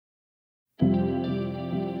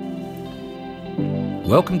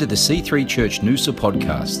Welcome to the C3 Church Noosa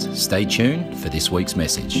podcast. Stay tuned for this week's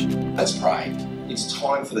message. Let's pray. It's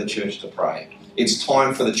time for the church to pray. It's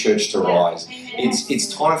time for the church to rise.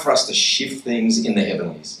 It's time for us to shift things in the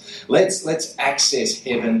heavenlies. Let's access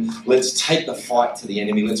heaven. Let's take the fight to the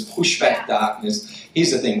enemy. Let's push back darkness.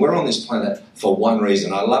 Here's the thing. We're on this planet for one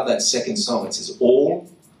reason. I love that second song. It says, all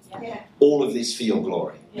of this for your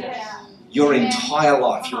glory. Your entire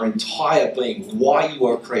life, your entire being, why you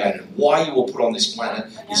were created, why you were put on this planet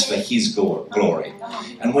is for His glory.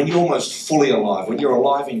 And when you're almost fully alive, when you're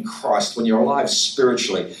alive in Christ, when you're alive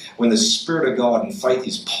spiritually, when the Spirit of God and faith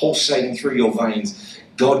is pulsating through your veins,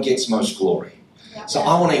 God gets most glory. So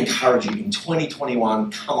I want to encourage you, in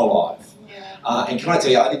 2021, come alive. And can I tell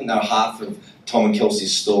you, I didn't know half of Tom and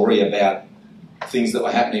Kelsey's story about things that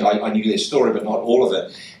were happening. I knew their story, but not all of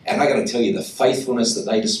it. And I got to tell you, the faithfulness that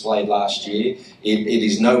they displayed last year, it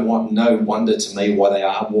is no wonder to me why they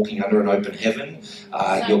are walking under an open heaven.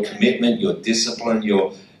 Your commitment, your discipline,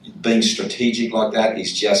 your being strategic like that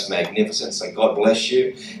is just magnificent. So God bless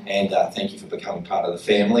you, and thank you for becoming part of the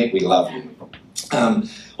family. We love you.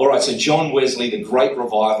 All right, so John Wesley, the great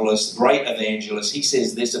revivalist, great evangelist, he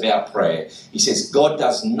says this about prayer. He says, God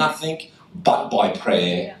does nothing but by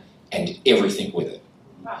prayer and everything with it.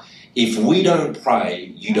 If we don't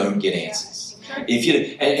pray, you don't get answers. If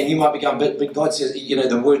you and you might be going, but God says,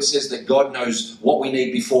 the word says that God knows what we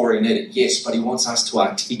need before we need it. Yes, but He wants us to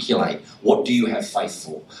articulate. What do you have faith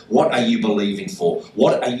for? What are you believing for?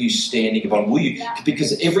 What are you standing upon?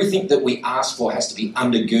 Because everything that we ask for has to be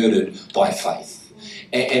undergirded by faith.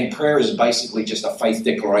 And prayer is basically just a faith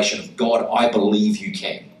declaration of, God, I believe you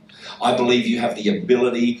can. I believe you have the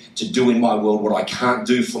ability to do in my world what I can't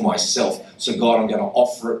do for myself. So God, I'm going to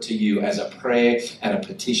offer it to you as a prayer and a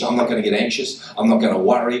petition. I'm not going to get anxious. I'm not going to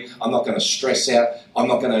worry. I'm not going to stress out. I'm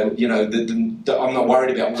not going to, I'm not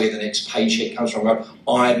worried about where the next paycheck comes from. God,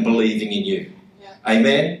 I'm believing in you. Yeah.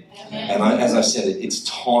 Amen? And as I said, it's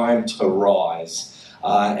time to rise.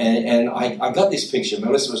 And I got this picture.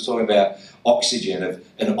 Melissa was talking about oxygen of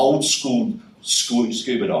an old school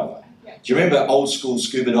scuba diver. Do you remember old school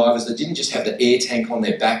scuba divers that didn't just have the air tank on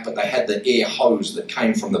their back, but they had the air hose that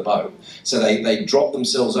came from the boat? So they dropped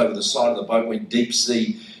themselves over the side of the boat, went deep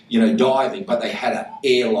sea, diving, but they had an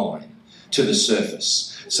air line to the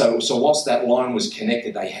surface. So whilst that line was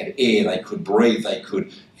connected, they had air, they could breathe, they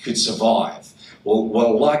could survive.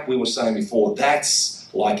 Well, like we were saying before,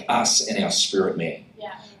 that's like us and our spirit man.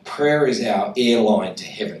 Prayer is our airline to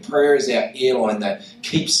heaven. Prayer is our airline that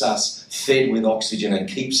keeps us fed with oxygen and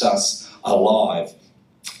keeps us alive.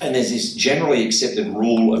 And there's this generally accepted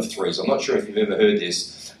rule of threes. I'm not sure if you've ever heard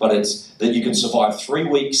this, but it's that you can survive 3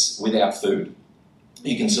 weeks without food.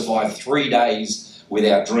 You can survive 3 days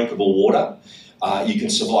without drinkable water. You can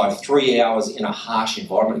survive 3 hours in a harsh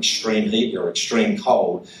environment, extreme heat or extreme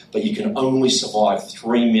cold, but you can only survive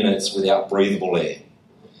 3 minutes without breathable air.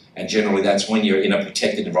 And generally that's when you're in a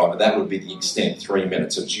protected environment. That would be the extent, 3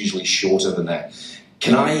 minutes. It's usually shorter than that.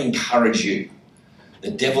 Can I encourage you?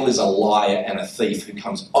 The devil is a liar and a thief who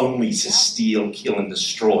comes only to steal, kill and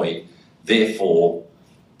destroy. Therefore,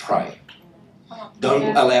 pray.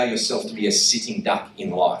 Don't allow yourself to be a sitting duck in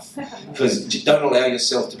life. Because don't allow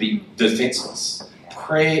yourself to be defenseless.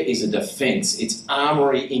 Prayer is a defense. It's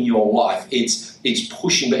armory in your life. It's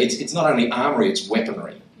pushing, but it's not only armory, it's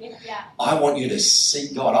weaponry. I want you to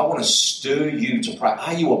seek God. I want to stir you to pray.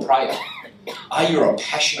 Are you a prayer? Are you a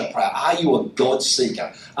passionate prayer? Are you a God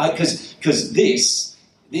seeker? Because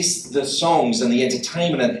the songs and the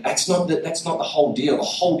entertainment, and that's not the whole deal. The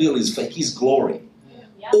whole deal is for His glory.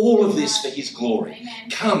 All of this for His glory. Amen.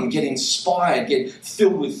 Come, get inspired, get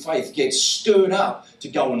filled with faith, get stirred up to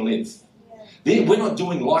go and live. We're not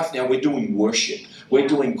doing life now, we're doing worship. We're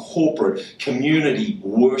doing corporate community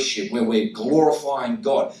worship where we're glorifying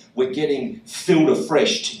God. We're getting filled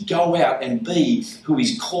afresh to go out and be who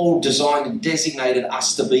He's called, designed and designated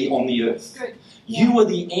us to be on the earth. Good. You are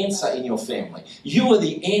the answer in your family. You are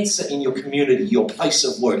the answer in your community, your place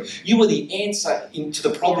of work. You are the answer to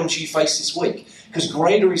the problems you face this week. Because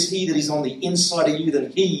greater is He that is on the inside of you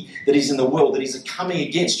than he that is in the world, that is coming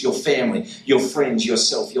against your family, your friends,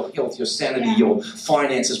 yourself, your health, your sanity, your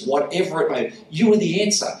finances, whatever it may be. You are the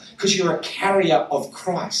answer because you're a carrier of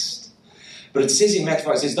Christ. But it says in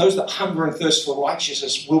Matthew, it says, those that hunger and thirst for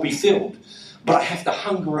righteousness will be filled. But I have to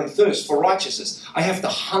hunger and thirst for righteousness. I have to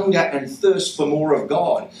hunger and thirst for more of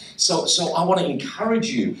God. So I want to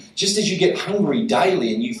encourage you, just as you get hungry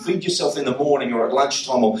daily and you feed yourself in the morning or at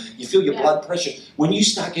lunchtime or you feel your blood pressure, when you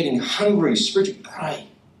start getting hungry spiritually, pray.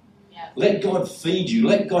 Let God feed you.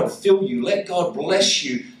 Let God fill you. Let God bless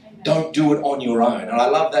you. Don't do it on your own. And I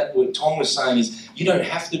love that what Tom was saying is you don't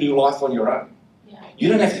have to do life on your own. You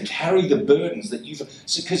don't have to carry the burdens that you've...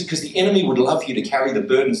 Because the enemy would love you to carry the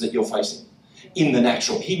burdens that you're facing in the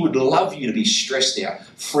natural. He would love you to be stressed out,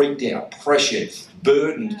 freaked out, pressured,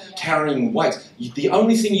 burdened, carrying weights. The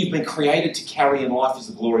only thing you've been created to carry in life is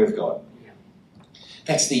the glory of God.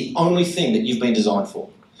 That's the only thing that you've been designed for.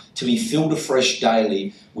 To be filled afresh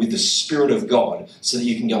daily with the Spirit of God so that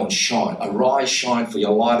you can go and shine. Arise, shine, for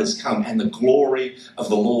your light has come, and the glory of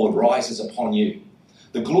the Lord rises upon you.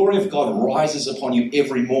 The glory of God rises upon you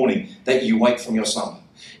every morning that you wake from your slumber.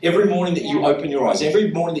 Every morning that you open your eyes,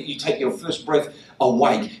 every morning that you take your first breath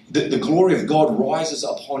awake, the glory of God rises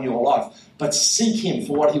upon your life. But seek Him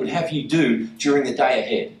for what He would have you do during the day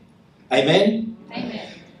ahead. Amen? Amen.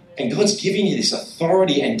 And God's giving you this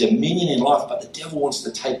authority and dominion in life, but the devil wants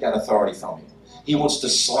to take that authority from you. He wants to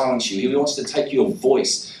silence you. He wants to take your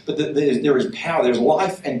voice. But there is power. There's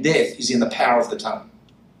life and death is in the power of the tongue.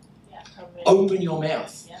 Open your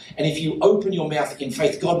mouth. And if you open your mouth in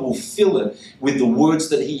faith, God will fill it with the words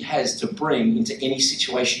that He has to bring into any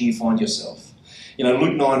situation you find yourself. You know,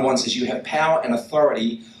 Luke 9:1 says, you have power and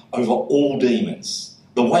authority over all demons.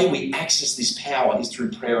 The way we access this power is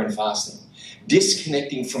through prayer and fasting.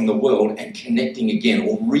 Disconnecting from the world and connecting again,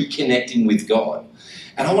 or reconnecting with God.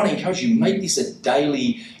 And I want to encourage you, make this a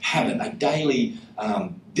daily habit, a daily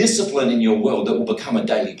discipline in your world that will become a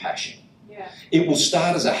daily passion. It will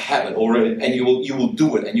start as a habit, and you will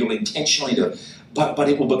do it, and you'll intentionally do it. But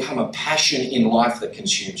it will become a passion in life that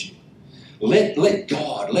consumes you. Let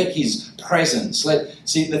God, let His presence.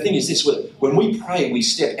 See, the thing is this: when we pray, we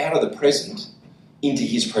step out of the present into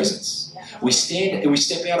His presence. We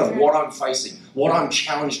step out of what I'm facing, what I'm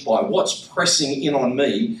challenged by, what's pressing in on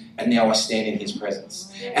me, and now I stand in His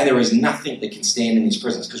presence. And there is nothing that can stand in His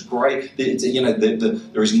presence, because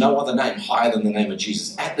there is no other name higher than the name of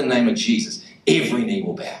Jesus. At the name of Jesus, every knee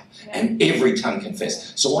will bow and every tongue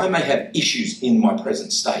confess. So I may have issues in my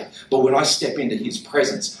present state, but when I step into His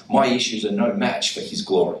presence, my issues are no match for His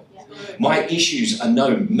glory. My issues are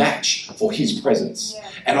no match for His presence.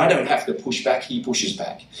 And I don't have to push back, He pushes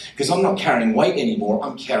back. Because I'm not carrying weight anymore,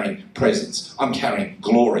 I'm carrying presence. I'm carrying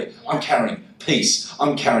glory. I'm carrying peace.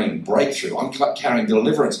 I'm carrying breakthrough. I'm carrying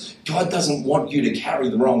deliverance. God doesn't want you to carry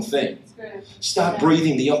the wrong thing. Start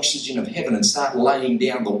breathing the oxygen of heaven and start laying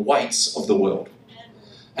down the weights of the world.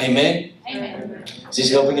 Amen? Amen. Is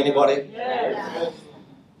this helping anybody? Yeah.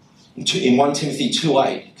 In 1 Timothy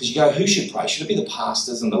 2:8, because you go, who should pray? Should it be the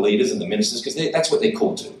pastors and the leaders and the ministers? Because that's what they're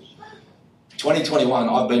called to. 2021,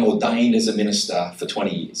 I've been ordained as a minister for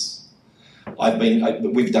 20 years.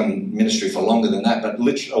 We've done ministry for longer than that, but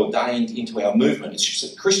literally ordained into our movement. It's just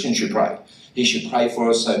that Christians should pray. He should pray for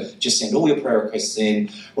us, so just send all your prayer requests in,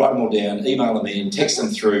 write them all down, email them in, text them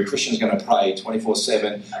through. Christian's going to pray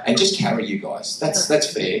 24/7, and just carry you guys. That's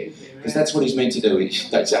fair, because that's what He's meant to do.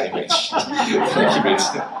 Don't say amen.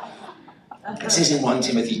 It says in 1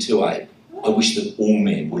 Timothy 2:8, I wish that all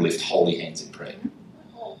men would lift holy hands in prayer.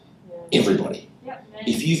 Everybody.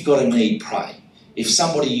 If you've got a need, pray. If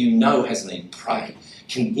somebody you know has a need, pray.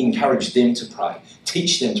 Can encourage them to pray.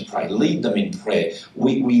 Teach them to pray. Lead them in prayer.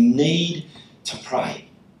 We need to pray.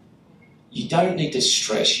 You don't need to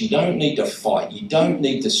stress. You don't need to fight. You don't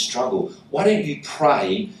need to struggle. Why don't you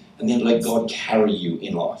pray and then let God carry you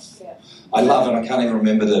in life? I love, and I can't even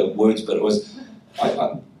remember the words, but it was,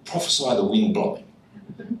 I prophesy the wind blowing.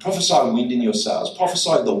 Prophesy wind in your sails.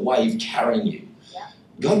 Prophesy the wave carrying you.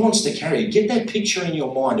 God wants to carry you. Get that picture in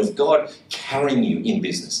your mind of God carrying you in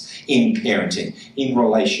business, in parenting, in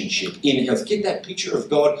relationship, in health. Get that picture of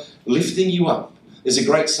God lifting you up. There's a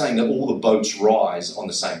great saying that all the boats rise on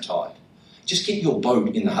the same tide. Just get your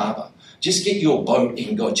boat in the harbour. Just get your boat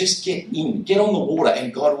in God. Just get in. Get on the water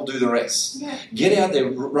and God will do the rest. Yeah. Get out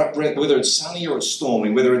there, whether it's sunny or it's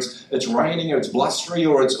stormy, whether it's raining or it's blustery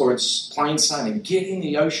or it's plain sailing. Get in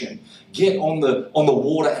the ocean. Get on the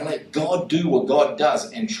water and let God do what God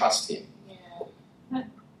does and trust Him.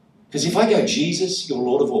 Because if I go, Jesus, you're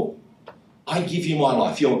Lord of all. I give you my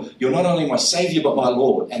life. You're not only my Saviour but my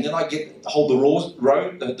Lord. And then I get to hold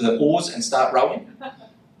the oars and start rowing.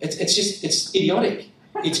 It's idiotic.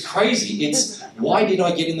 It's crazy. It's why did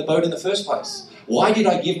I get in the boat in the first place? Why did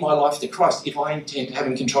I give my life to Christ if I intend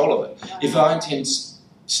having control of it? If I intend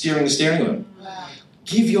steering the steering wheel?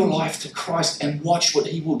 Give your life to Christ and watch what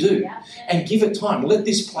He will do. And give it time. Let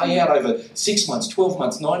this play out over 6 months, 12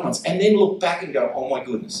 months, 9 months, and then look back and go, oh my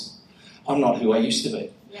goodness, I'm not who I used to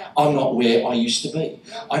be. I'm not where I used to be.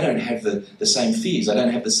 I don't have the same fears. I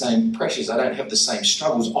don't have the same pressures. I don't have the same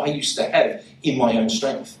struggles I used to have in my own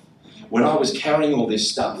strength. When I was carrying all this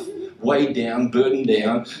stuff, weighed down, burdened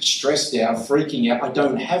down, stressed out, freaking out, I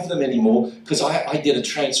don't have them anymore because I did a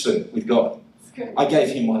transfer with God. I gave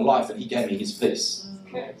Him my life and He gave me His peace.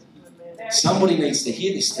 Somebody needs to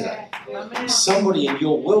hear this today. Somebody in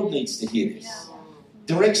your world needs to hear this.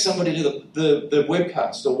 Direct somebody to the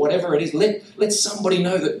webcast or whatever it is. Let somebody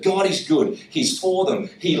know that God is good. He's for them.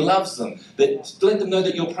 He loves them. Let them know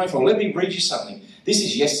that you're praying for them. Let me read you something. This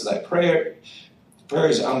is yesterday. Prayer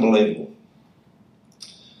is unbelievable.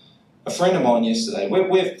 A friend of mine yesterday,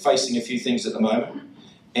 we're facing a few things at the moment,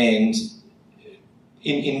 and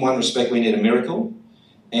in one respect we need a miracle,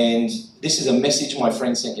 and this is a message my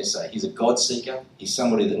friend sent yesterday. He's a God seeker. He's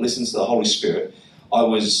somebody that listens to the Holy Spirit. It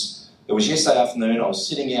was yesterday afternoon. I was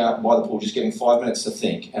sitting out by the pool just getting 5 minutes to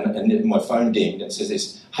think, and my phone dinged and it says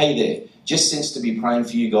this: "Hey there, just sensed to be praying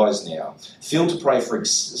for you guys now. Feel to pray for a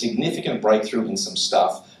significant breakthrough in some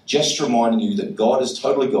stuff. Just reminding you that God has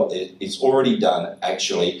totally got there. It's already done,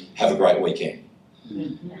 actually. Have a great weekend."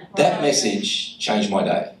 That message changed my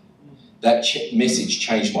day. That message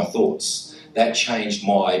changed my thoughts. That changed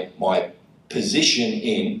my position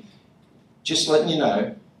in just letting you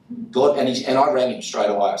know, God, and I rang him straight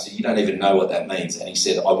away. I said, "You don't even know what that means." And he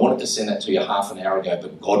said, "I wanted to send that to you half an hour ago,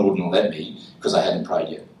 but God wouldn't let me because I hadn't prayed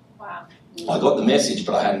yet." Wow. I got the message,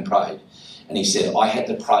 but I hadn't prayed. And he said, "I had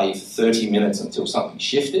to pray for 30 minutes until something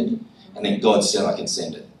shifted, and then God said I can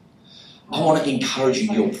send it." I want to encourage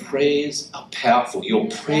you. Your prayers are powerful. Your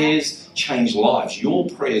prayers change lives. Your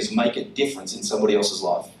prayers make a difference in somebody else's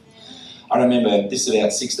life. I remember this is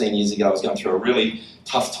about 16 years ago. I was going through a really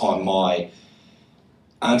tough time. My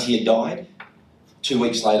auntie had died. 2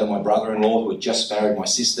 weeks later, my brother-in-law, who had just married my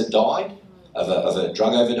sister, died of a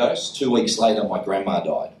drug overdose. 2 weeks later, my grandma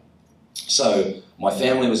died. So my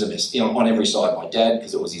family was a mess, on every side. My dad,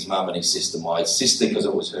 because it was his mum and his sister. My sister, because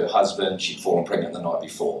it was her husband. She'd fallen pregnant the night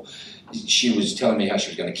before. She was telling me how she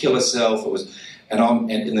was going to kill herself.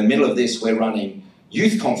 And in the middle of this, we're running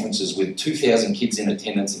youth conferences with 2,000 kids in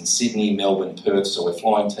attendance in Sydney, Melbourne, Perth. So we're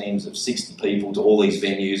flying teams of 60 people to all these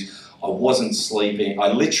venues. I wasn't sleeping. I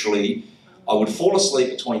would fall asleep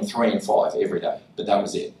between 3 and 5 every day, but that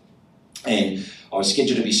was it. And I was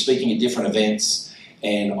scheduled to be speaking at different events,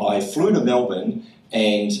 and I flew to Melbourne,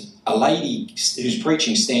 and a lady who's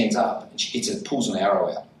preaching stands up and she pulls an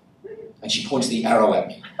arrow out, and she points the arrow at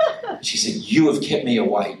me. She said, "You have kept me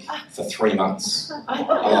awake for 3 months."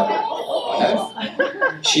 I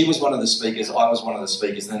have. She was one of the speakers. I was one of the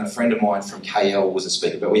speakers. Then a friend of mine from KL was a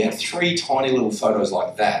speaker. But we had 3 tiny little photos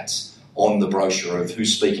like that on the brochure of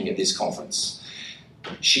who's speaking at this conference.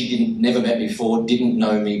 She never met me before, didn't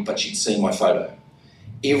know me, but she'd seen my photo.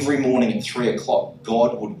 Every morning at 3 o'clock,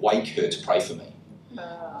 God would wake her to pray for me.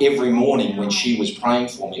 Every morning when she was praying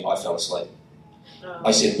for me, I fell asleep.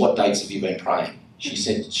 I said, "What dates have you been praying?"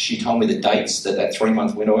 She told me the dates that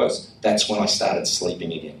 3-month window was. That's when I started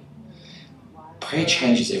sleeping again. Prayer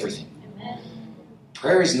changes everything.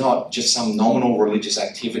 Prayer is not just some nominal religious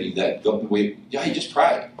activity that just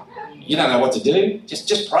pray. You don't know what to do,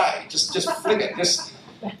 just pray. Just flick it.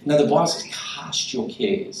 The Bible says, "Cast your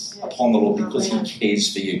cares upon the Lord because He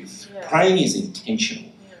cares for you." Praying is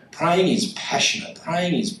intentional. Praying is passionate.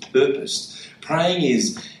 Praying is purposed. Praying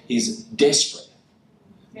is desperate.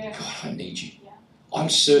 God, I need you. I'm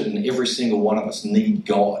certain every single one of us need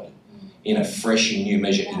God in a fresh and new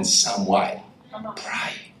measure in some way.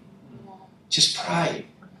 Pray. Just pray.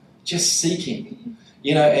 Just seek Him.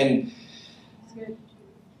 And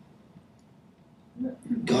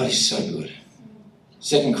God is so good.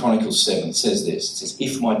 2 Chronicles 7 says this. It says,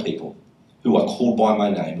 "If my people who are called by my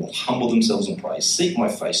name will humble themselves and pray, seek my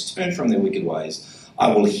face, turn from their wicked ways, I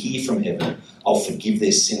will hear from heaven. I'll forgive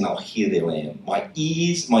their sin. I'll hear their land. My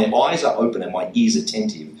eyes are open and my ears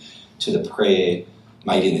attentive to the prayer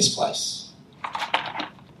made in this place."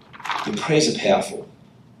 Your prayers are powerful.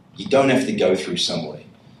 You don't have to go through somebody.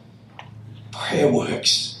 Prayer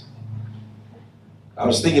works. I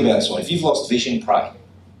was thinking about this one. If you've lost vision, pray.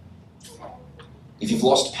 If you've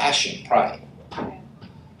lost passion, pray.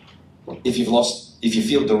 If you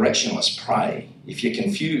feel directionless, pray. If you're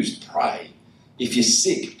confused, pray. If you're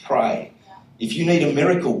sick, pray. If you need a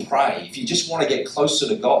miracle, pray. If you just want to get closer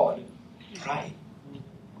to God, pray.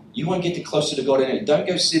 You won't get closer to God anyway. Don't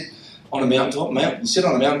go sit on a mountaintop. Sit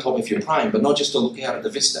on a mountaintop if you're praying, but not just to look out at the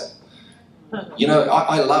vista.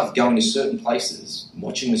 I love going to certain places,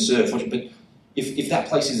 watching the surf, but if that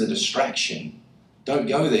place is a distraction, don't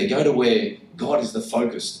go there. Go to where God is the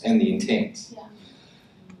focus and the intent. Yeah.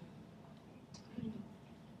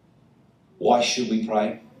 Why should we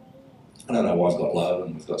pray? I don't know why I've got low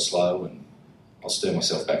and we've got slow, and I'll stir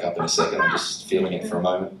myself back up in a second. I'm just feeling it for a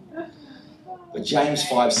moment. But James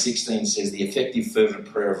 5:16 says, "The effective fervent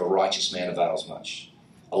prayer of a righteous man avails much."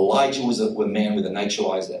 Elijah was a man with a nature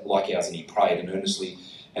like ours, and he prayed and earnestly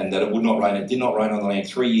and that it would not rain. It did not rain on the land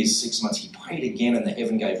 3 years, 6 months. He prayed again, and the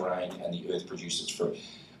heaven gave rain, and the earth produced its fruit.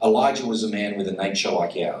 Elijah was a man with a nature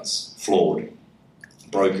like ours, flawed,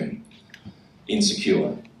 broken,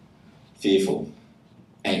 insecure, fearful,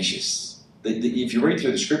 anxious. If you read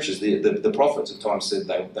through the scriptures, the prophets at times said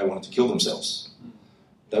they wanted to kill themselves.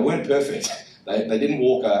 They weren't perfect. They didn't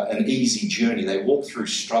walk an easy journey. They walked through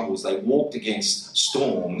struggles. They walked against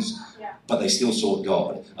storms, but they still sought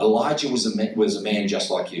God. Elijah was a man just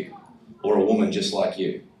like you, or a woman just like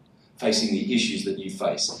you, facing the issues that you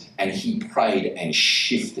face. And he prayed and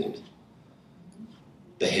shifted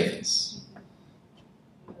the heavens.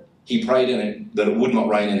 He prayed that it would not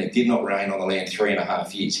rain, and it did not rain on the land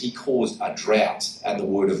 3.5 years. He caused a drought at the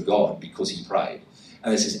word of God because he prayed.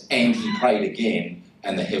 And it says, and he prayed again,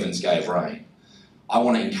 and the heavens gave rain. I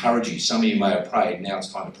want to encourage you. Some of you may have prayed. Now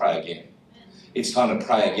it's time to pray again. It's time to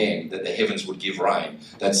pray again that the heavens would give rain,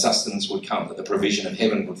 that sustenance would come, that the provision of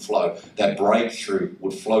heaven would flow, that breakthrough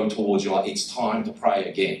would flow towards your life. It's time to pray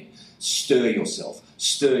again. Stir yourself,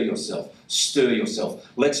 stir yourself, stir yourself.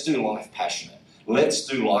 Let's do life passionate. Let's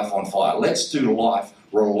do life on fire. Let's do life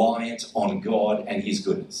reliant on God and his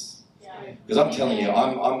goodness. Because I'm telling you,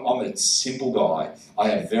 I'm a simple guy. I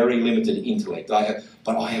have very limited intellect,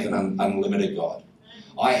 but I have an unlimited God.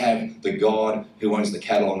 I have the God who owns the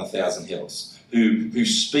cattle on 1,000 hills, who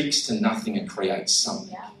speaks to nothing and creates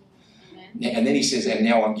something. And then he says, and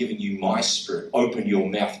now I'm giving you my spirit. Open your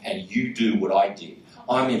mouth and you do what I did.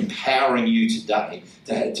 I'm empowering you today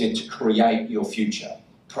to create your future.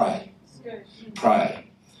 Pray.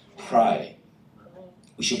 Pray. Pray.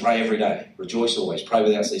 We should pray every day. Rejoice always. Pray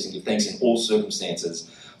without ceasing. Give thanks in all circumstances,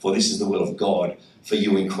 for this is the will of God for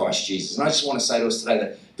you in Christ Jesus. And I just want to say to us today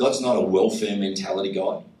that God's not a welfare mentality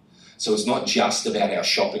God. So it's not just about our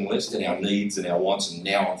shopping list and our needs and our wants and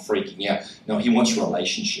now I'm freaking out. No, he wants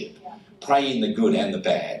relationship. Pray in the good and the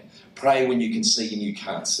bad. Pray when you can see and you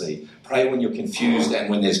can't see. Pray when you're confused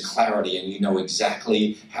and when there's clarity and you know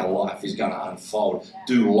exactly how life is going to unfold.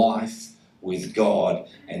 Do life with God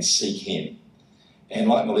and seek him. And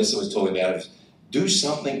like Melissa was talking about, do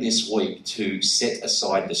something this week to set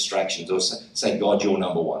aside distractions or say, God, you're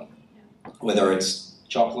number one. Whether it's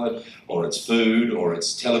chocolate or it's food or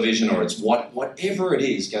it's television or it's whatever it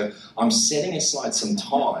is, go, I'm setting aside some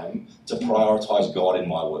time to prioritise God in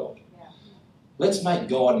my world. Let's make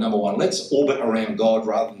God number one. Let's orbit around God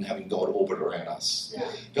rather than having God orbit around us.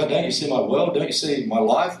 God, don't you see my world? Don't you see my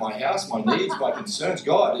life, my house, my needs, my concerns?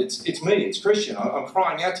 God, it's me, it's Christian. I'm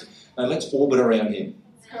crying out to you. No, let's orbit around him.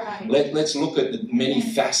 Let's look at the many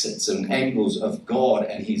facets and angles of God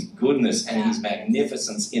and his goodness and his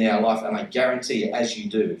magnificence in our life. And I guarantee you, as you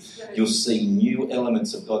do, you'll see new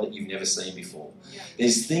elements of God that you've never seen before.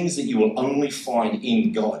 There's things that you will only find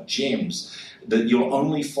in God, gems that you'll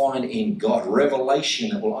only find in God,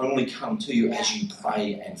 revelation that will only come to you as you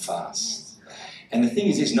pray and fast. And the thing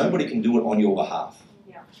is this, nobody can do it on your behalf.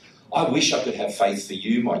 I wish I could have faith for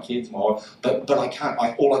you, my kids, but I can't.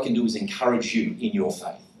 All I can do is encourage you in your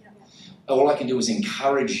faith. All I can do is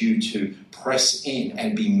encourage you to press in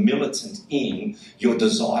and be militant in your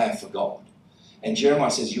desire for God. And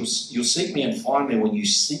Jeremiah says, you'll seek me and find me when you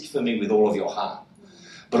seek for me with all of your heart.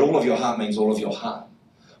 But all of your heart means all of your heart.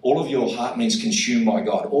 All of your heart means consumed by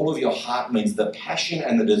God. All of your heart means the passion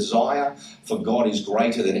and the desire for God is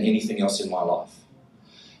greater than anything else in my life.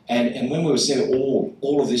 And when we were saying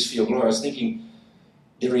all of this for your glory, I was thinking,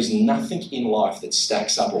 there is nothing in life that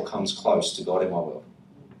stacks up or comes close to God in my world.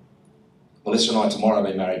 Melissa and I tomorrow have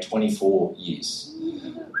been married 24 years.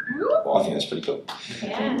 Well, I think that's pretty cool.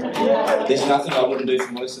 There's nothing I wouldn't do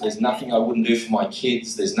for Melissa. There's nothing I wouldn't do for my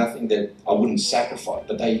kids. There's nothing that I wouldn't sacrifice.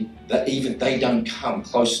 But they don't come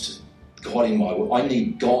close to God in my world. I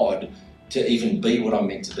need God to even be what I'm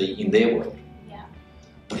meant to be in their world.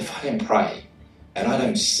 But if I don't pray, and I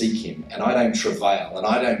don't seek him, and I don't travail, and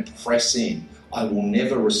I don't press in, I will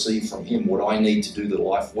never receive from him what I need to do the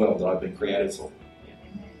life well that I've been created for.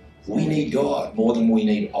 We need God more than we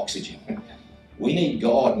need oxygen. We need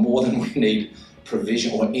God more than we need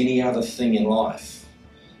provision or any other thing in life.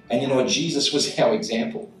 And you know what? Jesus was our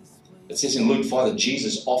example. It says in Luke 5 that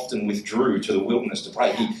Jesus often withdrew to the wilderness to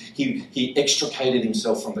pray. He extricated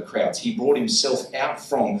himself from the crowds. He brought himself out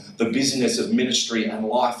from the busyness of ministry and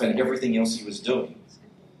life and everything else he was doing.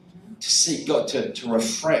 To seek God, to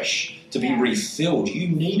refresh, to be refilled. You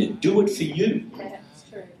need it. Do it for you.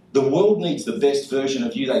 The world needs the best version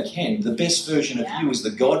of you they can. The best version of you is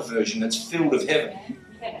the God version that's filled of heaven.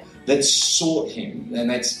 That's sought him and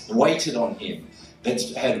that's waited on him.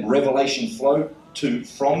 That's had revelation flow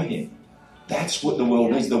from him. That's what the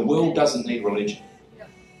world needs. The world doesn't need religion.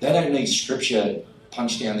 They don't need scripture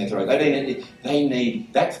punch down their throat. They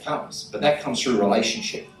need that comes, but that comes through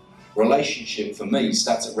relationship. Relationship for me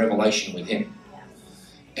starts at revelation with Him.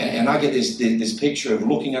 And I get this picture of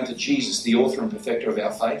looking unto Jesus, the author and perfecter of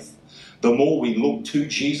our faith. The more we look to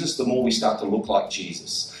Jesus, the more we start to look like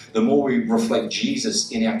Jesus. The more we reflect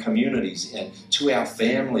Jesus in our communities and to our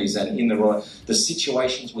families and in the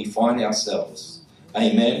situations we find ourselves.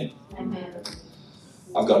 Amen? Amen.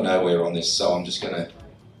 I've got nowhere on this, so I'm just going to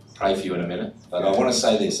pray for you in a minute. But I want to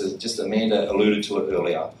say this, as just Amanda alluded to it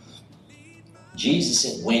earlier. Jesus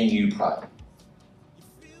said, when you pray.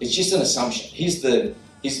 It's just an assumption. He's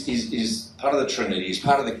part of the Trinity. He's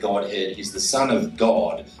part of the Godhead. He's the Son of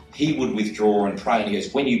God. He would withdraw and pray, and He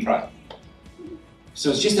goes, when you pray. So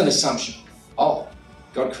it's just an assumption. Oh,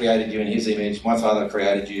 God created you in His image. My Father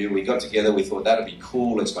created you. We got together. We thought that'd be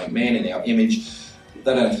cool. Let's make man in our image.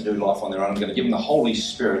 They don't have to do life on their own. I'm going to give them the Holy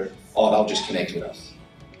Spirit. Oh, they'll just connect with us.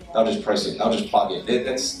 They'll just press it. They'll just plug in.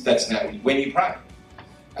 That's now when you pray.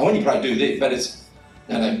 And when you pray, do this. But it's,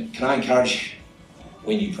 no, can I encourage you?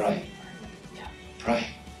 When you pray, pray.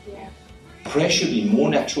 Yeah. Prayer should be more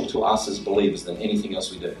natural to us as believers than anything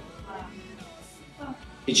else we do.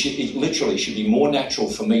 It literally should be more natural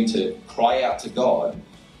for me to cry out to God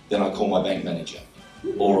than I call my bank manager,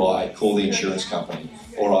 or I call the insurance company,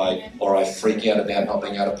 or I freak out about not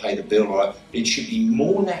being able to pay the bill. It should be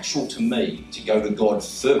more natural to me to go to God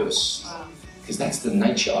first, because that's the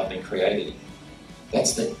nature I've been created in.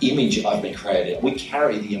 That's the image I've been created in. We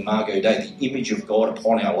carry the Imago Dei, the image of God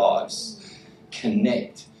upon our lives.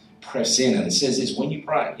 Connect, press in, and it says this, when you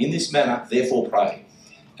pray, in this manner, therefore pray,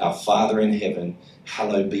 our Father in heaven,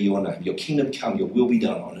 hallowed be your name. Your kingdom come, your will be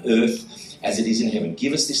done on earth as it is in heaven.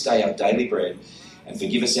 Give us this day our daily bread, and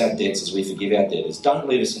forgive us our debts as we forgive our debtors. Don't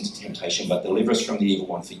lead us into temptation, but deliver us from the evil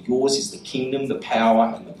one. For yours is the kingdom, the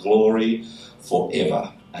power, and the glory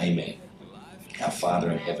forever. Amen. Our Father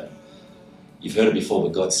in heaven. You've heard it before,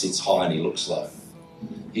 but God sits high and He looks low.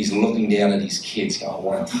 He's looking down at His kids going, I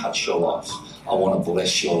want to touch your life. I want to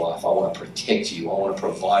bless your life. I want to protect you. I want to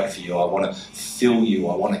provide for you. I want to fill you.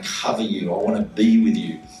 I want to cover you. I want to be with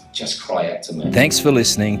you. Just cry out to me. Thanks for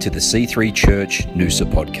listening to the C3 Church Noosa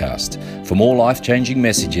podcast. For more life-changing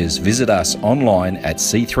messages, visit us online at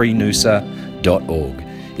c3noosa.org.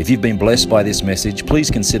 If you've been blessed by this message, please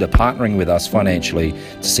consider partnering with us financially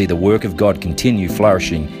to see the work of God continue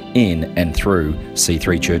flourishing in and through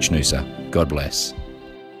C3 Church Noosa. God bless.